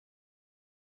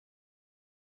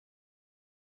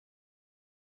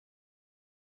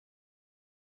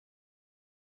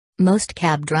Most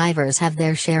cab drivers have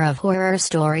their share of horror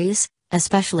stories,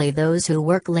 especially those who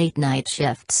work late-night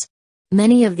shifts.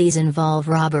 Many of these involve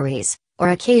robberies, or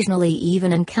occasionally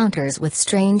even encounters with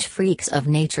strange freaks of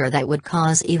nature that would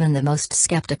cause even the most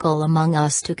skeptical among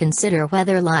us to consider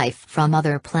whether life from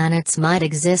other planets might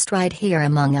exist right here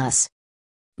among us.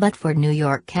 But for New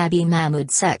York cabbie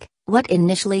Mahmoud Sek, what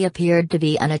initially appeared to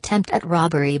be an attempt at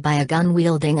robbery by a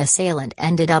gun-wielding assailant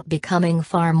ended up becoming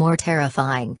far more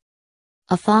terrifying.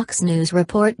 A Fox News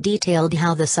report detailed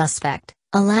how the suspect,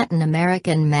 a Latin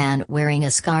American man wearing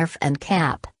a scarf and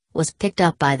cap, was picked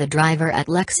up by the driver at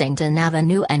Lexington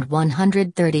Avenue and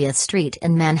 130th Street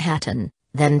in Manhattan,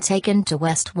 then taken to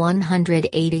West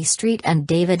 180th Street and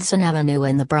Davidson Avenue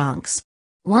in the Bronx.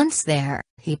 Once there,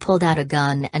 he pulled out a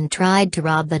gun and tried to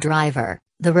rob the driver,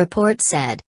 the report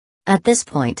said. At this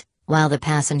point, while the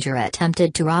passenger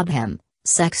attempted to rob him,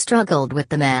 Sek struggled with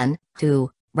the man,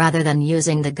 who, rather than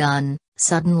using the gun,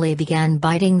 suddenly began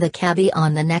biting the cabbie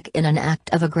on the neck in an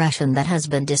act of aggression that has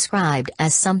been described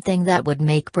as something that would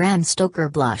make Bram Stoker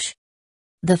blush.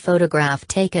 The photograph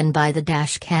taken by the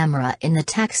dash camera in the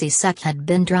taxi Sek had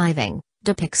been driving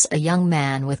depicts a young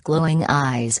man with glowing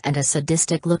eyes and a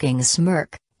sadistic-looking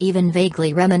smirk, even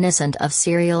vaguely reminiscent of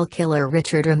serial killer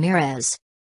Richard Ramirez.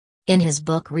 In his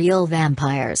book Real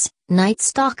Vampires, Night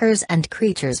Stalkers and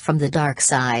Creatures from the Dark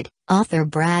Side, author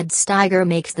Brad Steiger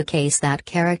makes the case that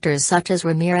characters such as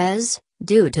Ramirez,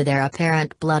 due to their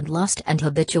apparent bloodlust and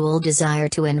habitual desire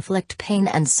to inflict pain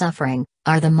and suffering,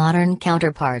 are the modern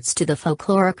counterparts to the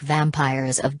folkloric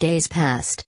vampires of days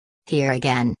past. Here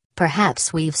again,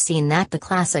 perhaps we've seen that the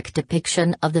classic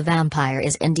depiction of the vampire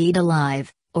is indeed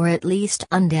alive, or at least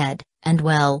undead, and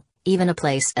well, even a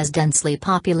place as densely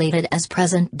populated as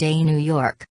present-day New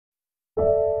York.